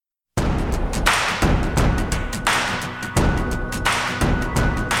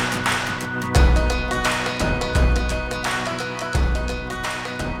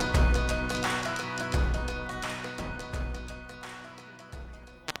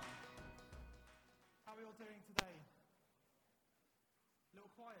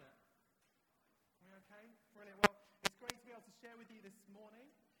share with you this morning.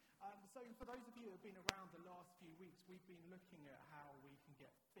 So for those of you who have been around the last few weeks, we've been looking at how we can get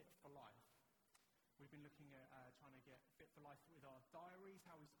fit for life. We've been looking at trying to get fit for life with our diaries,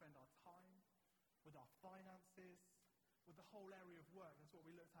 how we spend our time, with our finances, with the whole area of work. That's what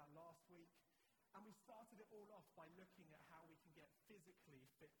we looked at last week. And we started it all off by looking at how we can get physically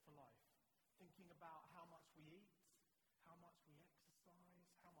fit for life, thinking about how much we eat, how much we exercise,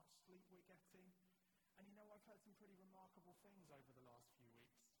 how much sleep we're getting. And I've heard some pretty remarkable things over the last few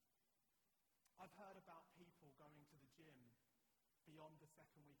weeks. I've heard about people going to the gym beyond the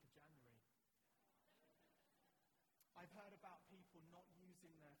second week of January. I've heard about people not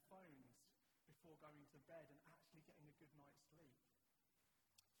using their phones before going to bed and actually getting a good night's sleep.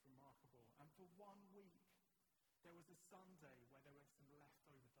 It's remarkable. And for 1 week, there was a Sunday where there were some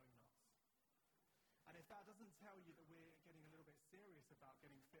leftover donuts. And if that doesn't tell you that we're getting a little bit serious about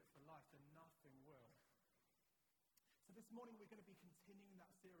getting fit for life, then nothing will. So this morning we're going to be continuing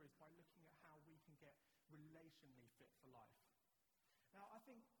that series by looking at how we can get relationally fit for life. Now, I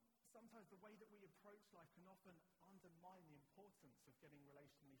think sometimes the way that we approach life can often undermine the importance of getting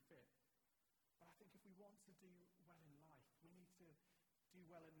relationally fit. But I think if we want to do well in life, we need to do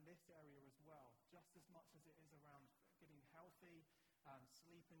well in this area as well, just as much as it is around getting healthy,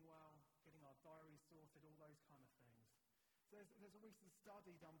 sleeping well, getting our diaries sorted, all those kind of things. So there's a recent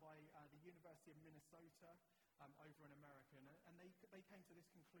study done by the University of Minnesota over in America, and they came to this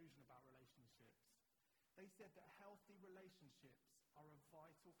conclusion about relationships. They said that healthy relationships are a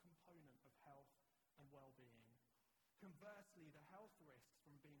vital component of health and well-being. Conversely, the health risks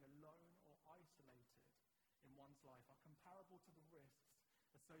from being alone or isolated in one's life are comparable to the risks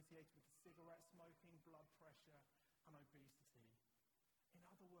associated with cigarette smoking, blood pressure, and obesity. In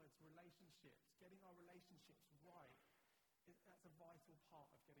other words, relationships, getting our relationships right, that's a vital part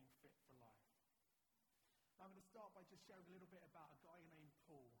of getting fit for life. Now, I'm going to start by just sharing a little bit about a guy named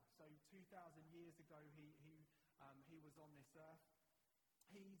Paul. So 2,000 years ago, he was on this earth.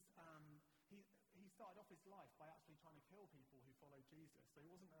 He started off his life by actually trying to kill people who followed Jesus. So he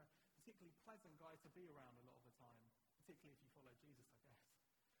wasn't a particularly pleasant guy to be around a lot of the time, particularly if you follow Jesus, I guess.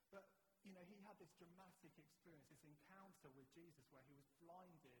 But, he had this dramatic experience, this encounter with Jesus where he was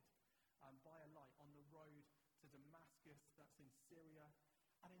blinded by a light on the road to Damascus, that's in Syria.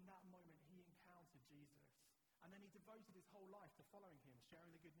 And in that moment, he encountered Jesus. And then he devoted his whole life to following him,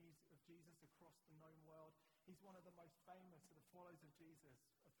 sharing the good news of Jesus across the known world. He's one of the most famous of the followers of Jesus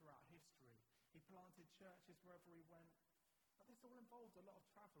throughout history. He planted churches wherever he went. But this all involved a lot of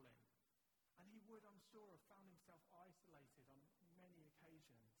traveling. And he would, I'm sure, have found himself isolated on many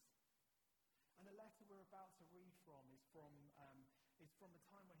occasions. And the letter we're about to read from is from a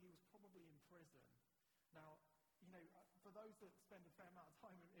time when he was probably in prison. Now, for those that spend a fair amount of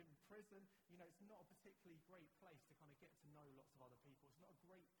time in prison, it's not a particularly great place to kind of get to know lots of other people. It's not a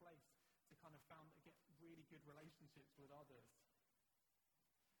great place to kind of get really good relationships with others.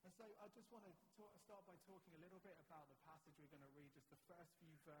 And so I just want to start by talking a little bit about the passage we're going to read, just the first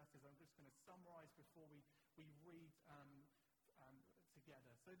few verses. I'm just going to summarize before we read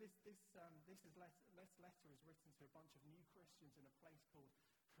together. So this letter is written to a bunch of new Christians in a place called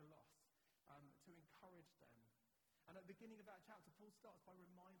Colossus to encourage them. And at the beginning of that chapter, Paul starts by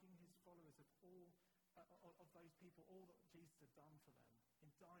reminding his followers of all of those people, all that Jesus had done for them,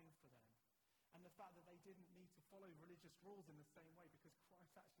 in dying for them. And the fact that they didn't need to follow religious rules in the same way because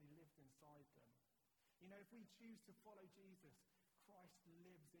Christ actually lived inside them. If we choose to follow Jesus, Christ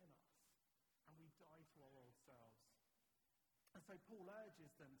lives in us, and we die to our old selves. And so Paul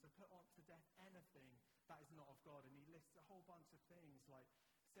urges them to put on to death anything that is not of God, and he lists a whole bunch of things like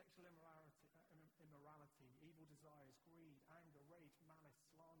sexual immorality, evil desires, greed, anger, rage, malice,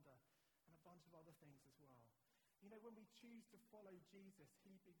 slander, and a bunch of other things as well. When we choose to follow Jesus,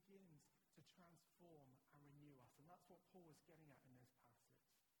 he begins to transform and renew us, and that's what Paul is getting at in this passage.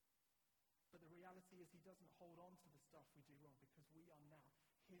 But the reality is he doesn't hold on to the stuff we do wrong because we are now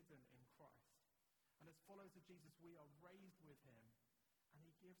hidden in Christ. And as followers of Jesus, we are raised with him, and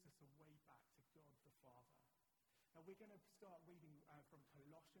he gives us a way back to God the Father. Now, we're going to start reading from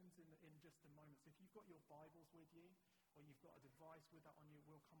Colossians in just a moment. So if you've got your Bibles with you, or you've got a device with that on you, it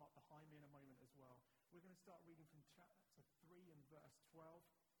will come up behind me in a moment as well. We're going to start reading from chapter 3 and verse 12.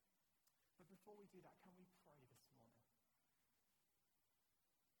 But before we do that, can we pray this morning?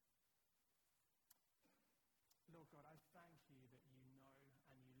 Lord God, I thank you that you know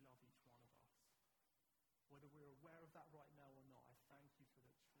and you love each one of us. Whether we're aware of that right now or not, I thank you for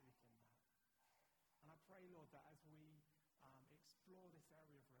the truth in that. And I pray, Lord, that as we explore this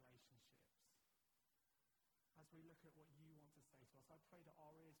area of relationships, as we look at what you want to say to us, I pray that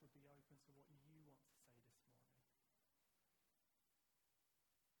our ears would be open to what you want to say this morning.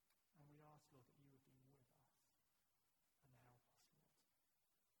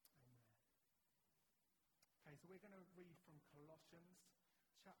 we're going to read from Colossians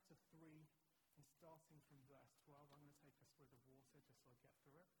chapter 3, and starting from verse 12. I'm going to take a swig of water just so I get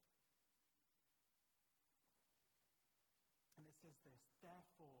through it. And it says this: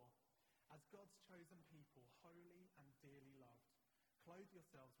 "Therefore, as God's chosen people, holy and dearly loved, clothe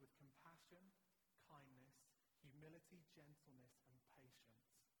yourselves with compassion, kindness, humility, gentleness, and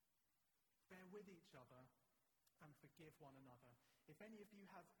patience. Bear with each other and forgive one another. If any of you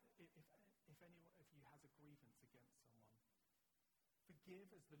has a grievance against someone,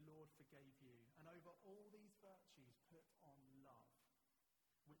 forgive as the Lord forgave you. And over all these virtues put on love,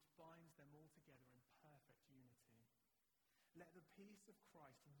 which binds them all together in perfect unity. Let the peace of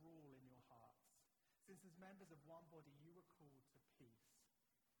Christ rule in your hearts, since as members of one body you were called to peace.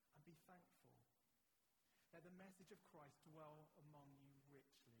 And be thankful. Let the message of Christ dwell among you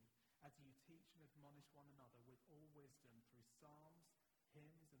richly, as you teach and admonish one another with all wisdom through psalms,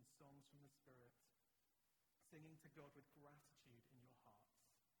 hymns, and songs from the Spirit, singing to God with gratitude in your hearts.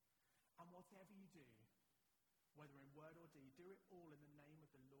 And whatever you do, whether in word or deed, do it all in the name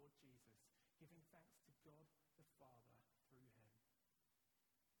of the Lord Jesus, giving thanks to God the Father through him.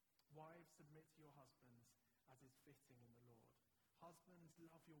 Wives, submit to your husbands as is fitting in the Lord. Husbands,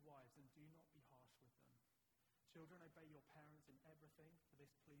 love your wives and do not be harsh with them. Children, obey your parents in everything, for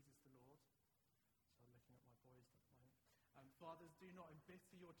this pleases the Lord." So looking at my boys at the moment. "Fathers, do not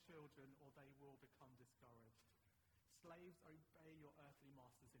embitter your children, or they will become discouraged. Slaves, obey your earthly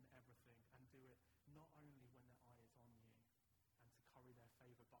masters in everything, and do it not only when their eye is on you, and to curry their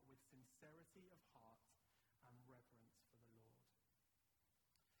favor, but with sincerity of heart and reverence for the Lord."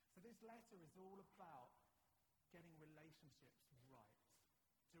 So this letter is all about getting relationships right,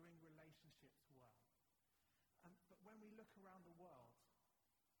 doing relationships well. But when we look around the world,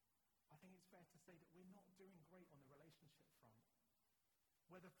 I think it's fair to say that we're not doing great on the relationship front.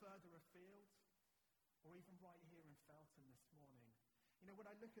 Whether further afield, or even right here in Felton this morning. You know, when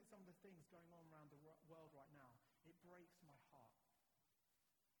I look at some of the things going on around the world right now, it breaks my heart.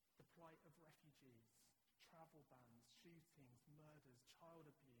 The plight of refugees, travel bans, shootings, murders, child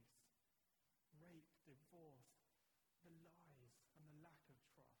abuse, rape, divorce, the lies and the lack of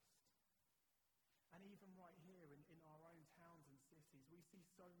trust. And even right here in our own towns and cities, we see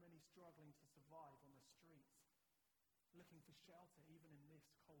so many struggling to survive on the streets, looking for shelter even in this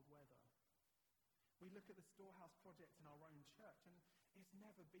cold weather. We look at the storehouse project in our own church, and it's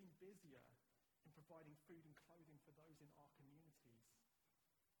never been busier in providing food and clothing for those in our communities.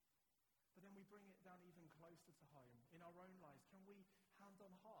 But then we bring it down even closer to home. In our own lives, can we, hand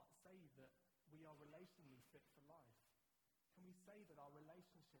on heart, say that we are relationally fit for life? Can we say that our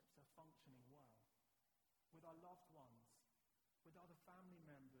relationships are functioning well? With our loved ones, with other family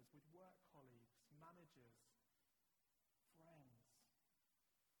members, with work colleagues, managers, friends.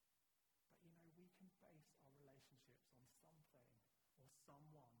 But you know, we can base our relationships on something or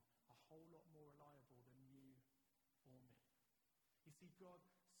someone a whole lot more reliable than you or me. You see, God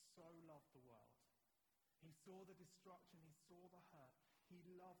so loved the world. He saw the destruction, he saw the hurt. He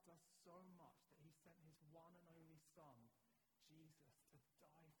loved us so much that he sent his one and only Son, Jesus, to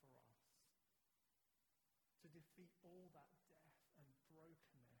die for us. To defeat all that death and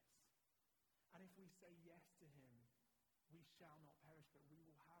brokenness. And if we say yes to him, we shall not perish, but we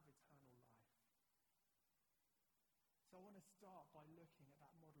will have eternal life. So I want to start by looking at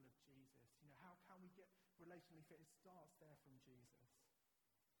that model of Jesus. You know, how can we get relationally fit? It starts there from Jesus.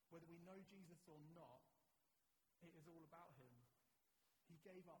 Whether we know Jesus or not, it is all about him. He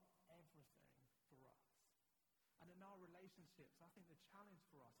gave up everything for us. And in our relationships, I think the challenge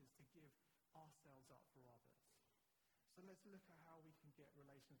for us is to give ourselves up for others. So let's look at how we can get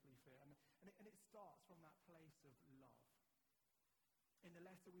relationally fit. And it starts from that place of love. In the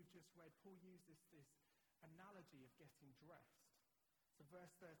letter we've just read, Paul uses this analogy of getting dressed. So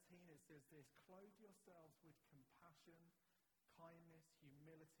verse 13, it says this: "Clothe yourselves with compassion, kindness,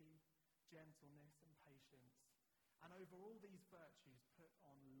 humility, gentleness, and patience. And over all these virtues put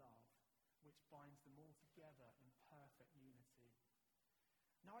on love, which binds them all together in perfect unity."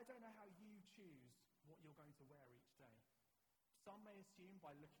 Now, I don't know how you choose what you're going to wear each day. Some may assume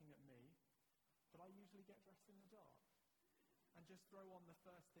by looking at me, but I usually get dressed in the dark and just throw on the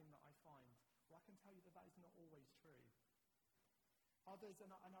first thing that I find. Well, I can tell you that that is not always true. Others,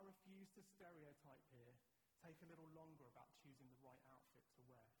 and I refuse to stereotype here, take a little longer about choosing the right outfit to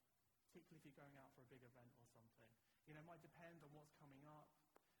wear, particularly if you're going out for a big event or something. You know, it might depend on what's coming up,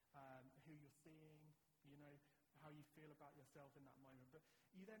 who you're seeing, you know, how you feel about yourself in that moment. But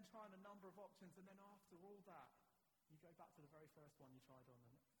you then try on a number of options, and then after all that, you go back to the very first one you tried on.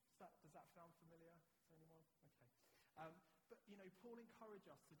 And does that sound familiar to anyone? Okay. But, Paul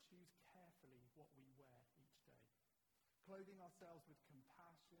encouraged us to choose carefully what we wear each day, clothing ourselves with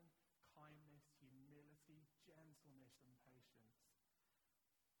compassion, kindness, humility, gentleness, and patience.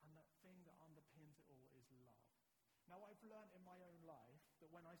 And that thing that underpins it all is love. Now, I've learned in my own life that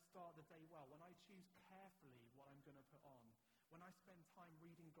when I start the day well, when I choose carefully what I'm going to put on, when I spend time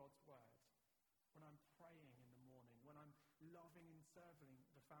reading God's word, when I'm praying in the morning, when I'm loving and serving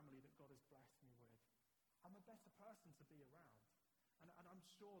the family that God has blessed me with, I'm a better person to be around. And I'm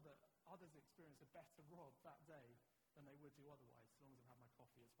sure that others experience a better Rob that day than they would do otherwise, as long as I've had my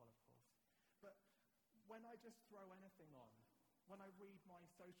coffee as well, of course. But when I just throw anything on, when I read my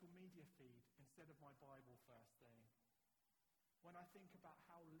social media feed instead of my Bible first thing, when I think about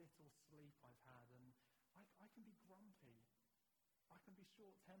how little sleep I've had, and I can be grumpy, I can be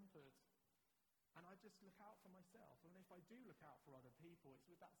short-tempered, and I just look out for myself. And if I do look out for other people, it's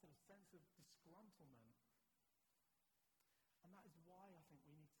with that sort of sense of disgruntlement. And that is why I think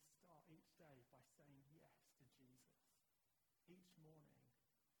we need to start each day by saying yes to Jesus. Each morning.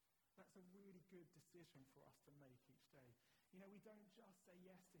 That's a really good decision for us to make each day. We don't just say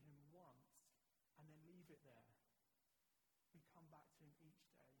yes to him once and then leave it there. We come back to him each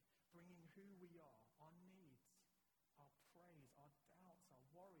day, bringing who we are, our needs, our praise, our doubts, our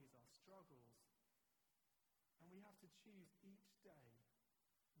worries, our struggles. And we have to choose each day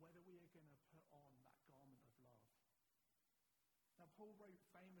whether we are going to put on that garment of love. Now, Paul wrote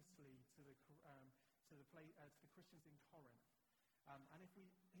famously to the Christians in Corinth. And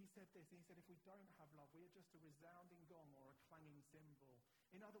he said this, he said, if we don't have love, we are just a resounding gong or a clanging cymbal.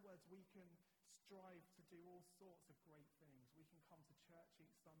 In other words, we can strive to do all sorts of great things. We can come to church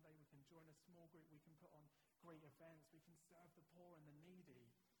each Sunday, we can join a small group, we can put on great events, we can serve the poor and the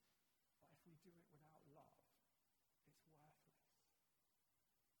needy. But if we do it without love, it's worthless.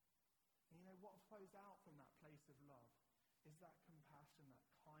 And what flows out from that place of love is that compassion,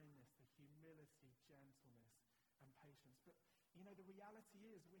 that kindness, the humility, gentleness, and patience. But, the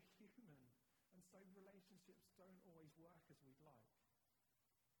reality is we're human, and so relationships don't always work as we'd like.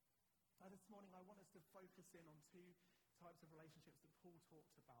 Now, this morning, I want us to focus in on two types of relationships that Paul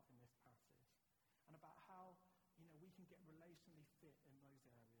talks about in this passage, and about how, we can get relationally fit in those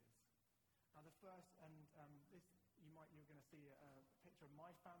areas. Now, the first, and this, you're going to see a picture of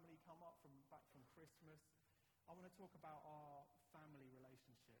my family come up back from Christmas. I want to talk about our family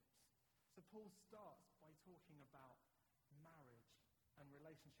relationships. So Paul starts by talking about marriage and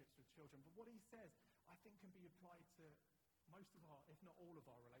relationships with children. But what he says, I think, can be applied to most of our, if not all of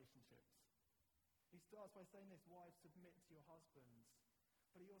our relationships. He starts by saying this, wives, submit to your husbands.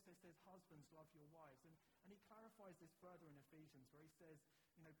 But he also says, husbands, love your wives. And he clarifies this further in Ephesians, where he says,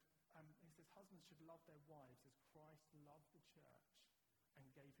 husbands should love their wives as Christ loved the church and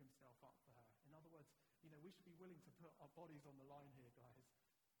gave himself up for her. In other words, we should be willing to put our bodies on the line here, guys.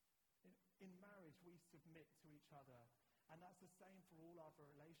 In marriage, we submit to each other. And that's the same for all other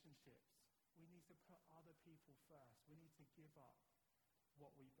relationships. We need to put other people first. We need to give up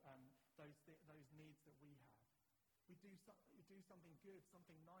those needs that we have. We do something good,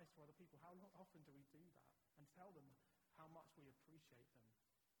 something nice for other people. How often do we do that? And tell them how much we appreciate them.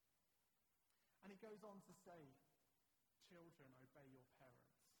 And he goes on to say, children, obey your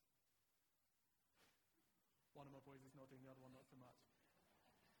parents. One of my boys is nodding, the other one not so much.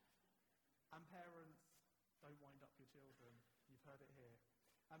 And parents, don't wind up your children. You've heard it here.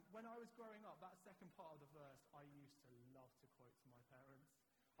 When I was growing up, that second part of the verse, I used to love to quote to my parents.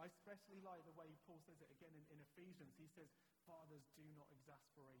 I especially like the way Paul says it again in Ephesians. He says, fathers, do not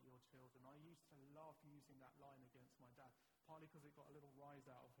exasperate your children. I used to love using that line against my dad, partly because it got a little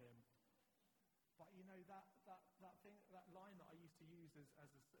rise out of him. But that line that I used to use as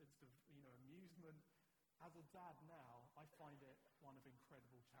amusement, as a dad now, I find it one of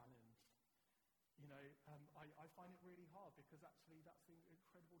incredible challenge. I find it really hard because actually that's an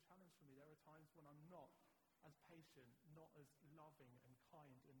incredible challenge for me. There are times when I'm not as patient, not as loving and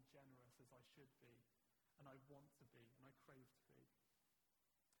kind and generous as I should be, and I want to be, and I crave to be.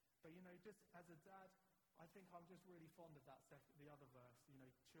 But just as a dad, I think I'm just really fond of the other verse,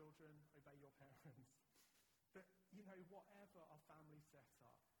 children, obey your parents. But, whatever our family sets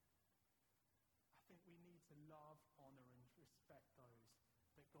up, I think we need to love, honor, and respect those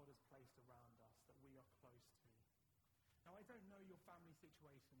that God has placed around us, that we are close to. Now, I don't know your family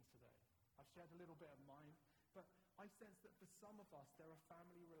situations today. I've shared a little bit of mine, but I sense that for some of us, there are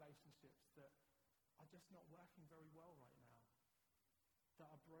family relationships that are just not working very well right now, that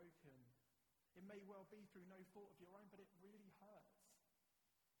are broken. It may well be through no fault of your own, but it really hurts.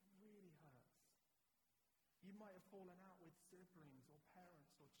 It really hurts. You might have fallen out with siblings or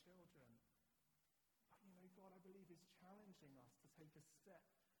parents or children. But God, I believe, is challenging us to take a step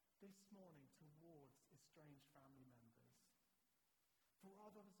this morning towards estranged family members. For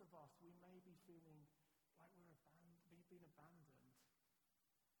others of us, we may be feeling like we've been abandoned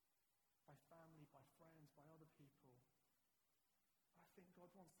by family, by friends, by other people. I think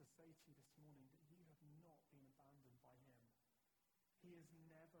God wants to say to you this morning that you have not been abandoned by him. He has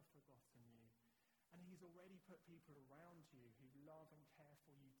never forgotten you. And he's already put people around you who love and care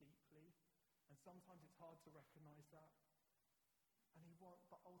for you deeply. And sometimes it's hard to recognize that.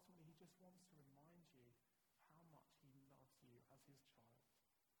 But ultimately he just wants to remind you how much he loves you as his child.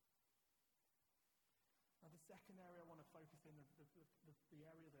 Now the second area I want to focus in, the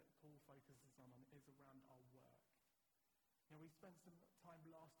area that Paul focuses on is around our work. Now we spent some time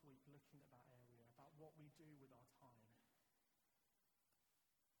last week looking at that area, about what we do with our time.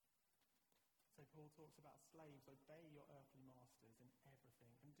 So Paul talks about slaves, obey your earthly masters in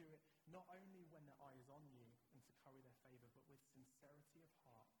everything, and do it not only when their eye is on you and to curry their favor, but with sincerity of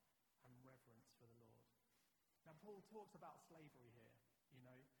heart and reverence for the Lord. Now Paul talks about slavery here, and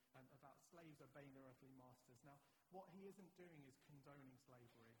about slaves obeying their earthly masters. Now what he isn't doing is condoning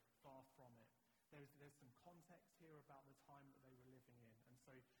slavery, far from it. There's some context here about the time that they were living in, and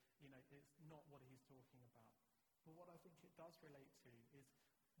so, it's not what he's talking about. But what I think it does relate to is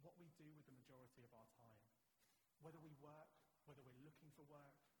what we do with the majority of our time. Whether we work, whether we're looking for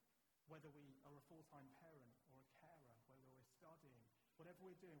work, whether we are a full-time parent or a carer, whether we're studying, whatever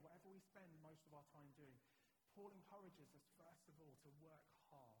we're doing, whatever we spend most of our time doing, Paul encourages us, first of all, to work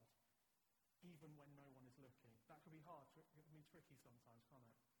hard, even when no one is looking. That can be hard, it can be tricky sometimes, can't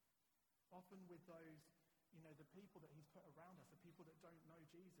it? Often with those, the people that he's put around us, the people that don't know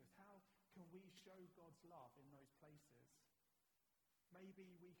Jesus, how can we show God's love in those places?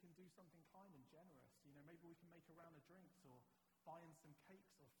 Maybe we can do something kind and generous. Maybe we can make a round of drinks or buy in some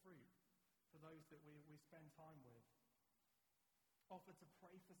cakes or fruit for those that we spend time with. Offer to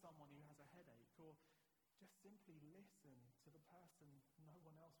pray for someone who has a headache, or just simply listen to the person no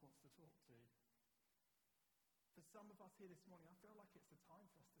one else wants to talk to. For some of us here this morning, I feel like it's a time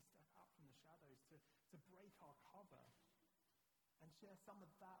for us to step out from the shadows, to break our cover and share some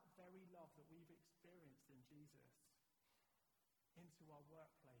of that very love that we've experienced in Jesus into our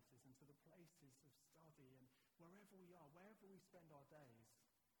workplaces, into the places of study, and wherever we are, wherever we spend our days.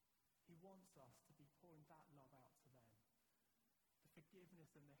 He wants us to be pouring that love out to them, the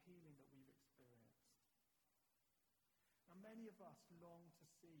forgiveness and the healing that we've experienced. Now, many of us long to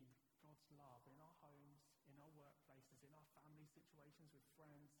see God's love in our homes, in our workplaces, in our family situations with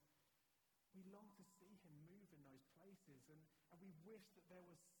friends. We long to see him move in those places, and we wish that there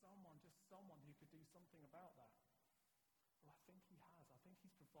was someone who could do something about that. Well, I think he has. I think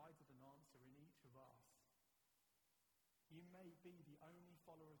he's provided an answer in each of us. You may be the only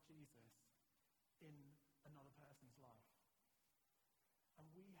follower of Jesus in another person's life. And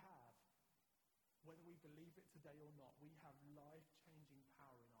we have, whether we believe it today or not, we have life-changing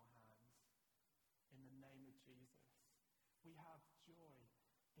power in our hands in the name of Jesus. We have joy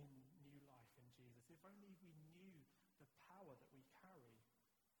in new life in Jesus. If only we knew the power that we carry,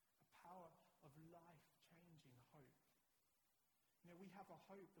 a power of life-changing hope. We have a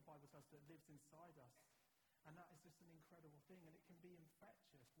hope, the Bible says, that lives inside us. And that is just an incredible thing. And it can be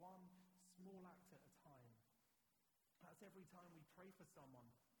infectious, one small act at a time. That's every time we pray for someone,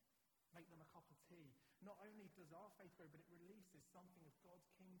 make them a cup of tea. Not only does our faith grow, but it releases something of God's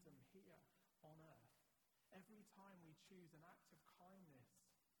kingdom here on earth. Every time we choose an act of kindness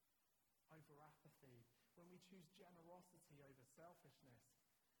over apathy, when we choose generosity over selfishness,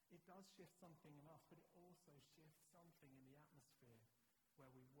 it does shift something in us, but it also shifts something in the atmosphere where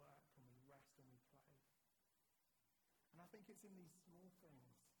we work and we rest and we play. And I think it's in these small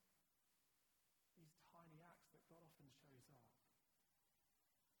things, these tiny acts, that God often shows up.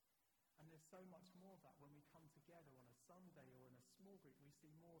 And there's so much more of that when we come together on a Sunday or in a small group. We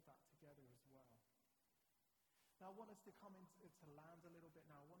see more of that together as well. Now I want us to come into land a little bit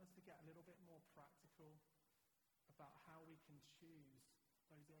now. I want us to get a little bit more practical about how we can choose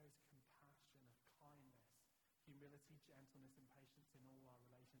those areas of compassion, of kindness, humility, gentleness, and patience in all our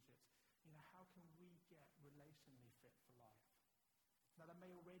relationships. How can we get relationally fit for life? Now, there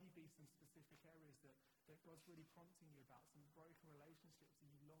may already be some specific areas that God's really prompting you about, some broken relationships that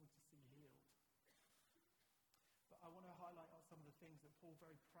you long to see healed. But I want to highlight some of the things that Paul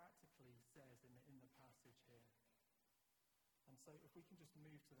very practically says in the passage here. And so if we can just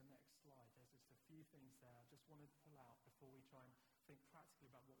move to the next slide, there's just a few things there I just wanted to pull out before we try and think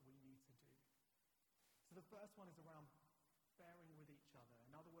practically about what we need to do. So the first one is around bearing with each other.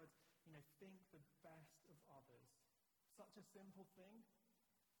 In other words, think the best of others. Such a simple thing,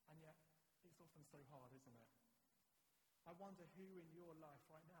 and yet It's often so hard, isn't it? I wonder who in your life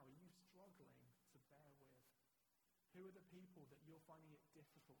right now are you struggling to bear with? Who are the people that you're finding it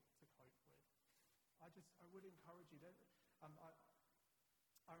difficult to cope with? I would encourage you that,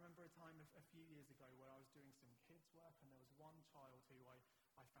 I remember a time a few years ago where I was doing some kids' work, and there was one child who I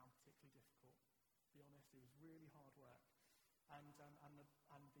found particularly difficult. To be honest, it was really hard work. And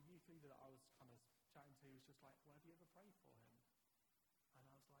the youth leader that I was kind of chatting to was just like, well, have you ever prayed for him? And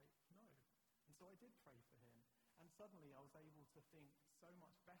I was like, no. And so I did pray for him. And suddenly I was able to think so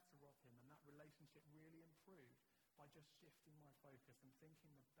much better of him, and that relationship really improved by just shifting my focus and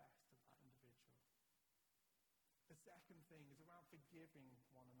thinking the best of that individual. The second thing is around forgiving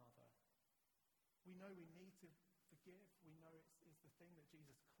one another. We know we need to forgive. We know it's the thing that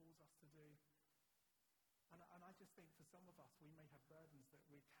Jesus calls us to do. And I just think for some of us, we may have burdens that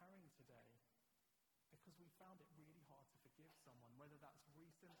we're carrying today because we found it really hard to forgive someone, whether that's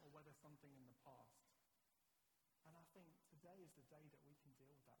recent or whether something in the past. And I think today is the day that we can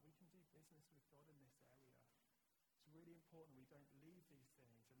deal with that. We can do business with God in this area. It's really important we don't leave these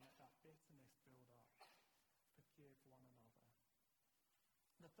things and let that bitterness build up. Forgive one another.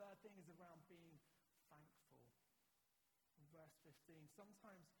 And the third thing is around being thankful. In verse 15,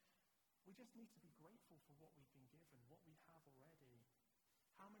 sometimes we just need to be grateful for what we've been given, what we have already.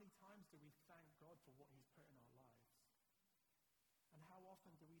 How many times do we thank God for what he's put in our lives? And how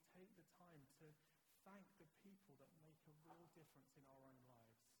often do we take the time to thank the people that make a real difference in our own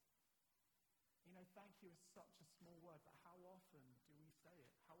lives? You know, thank you is such a small word, but how often do we say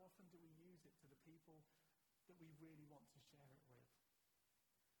it? How often do we use it to the people that we really want to share it with?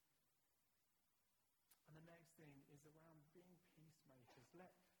 And the next thing is around being peacemakers.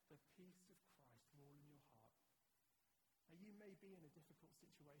 Let the peace of Christ rule in your heart. Now, you may be in a difficult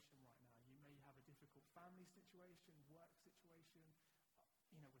situation right now. You may have a difficult family situation, work situation,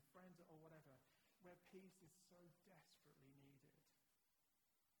 with friends or whatever, where peace is so desperately needed.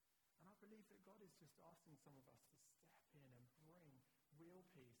 And I believe that God is just asking some of us to step in and bring real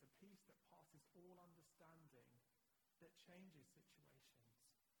peace, a peace that passes all understanding, that changes situations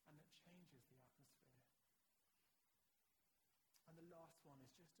and that changes the atmosphere. And the last one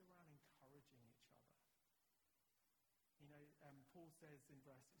is just around encouraging each other. Paul says in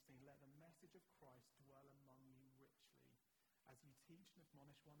verse 16, let the message of Christ dwell among you richly, as you teach and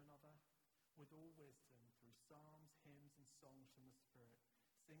admonish one another with all wisdom through psalms, hymns, and songs from the Spirit,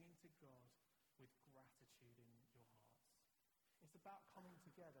 singing to God with gratitude in your hearts. It's about coming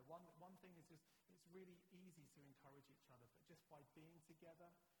together. One thing is just, it's really easy to encourage each other, but just by being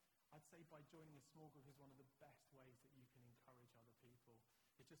together, I'd say by joining a small group is one of the best ways that you can encourage other people.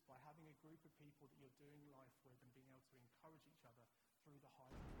 It's just by having a group of people that you're doing life with and being able to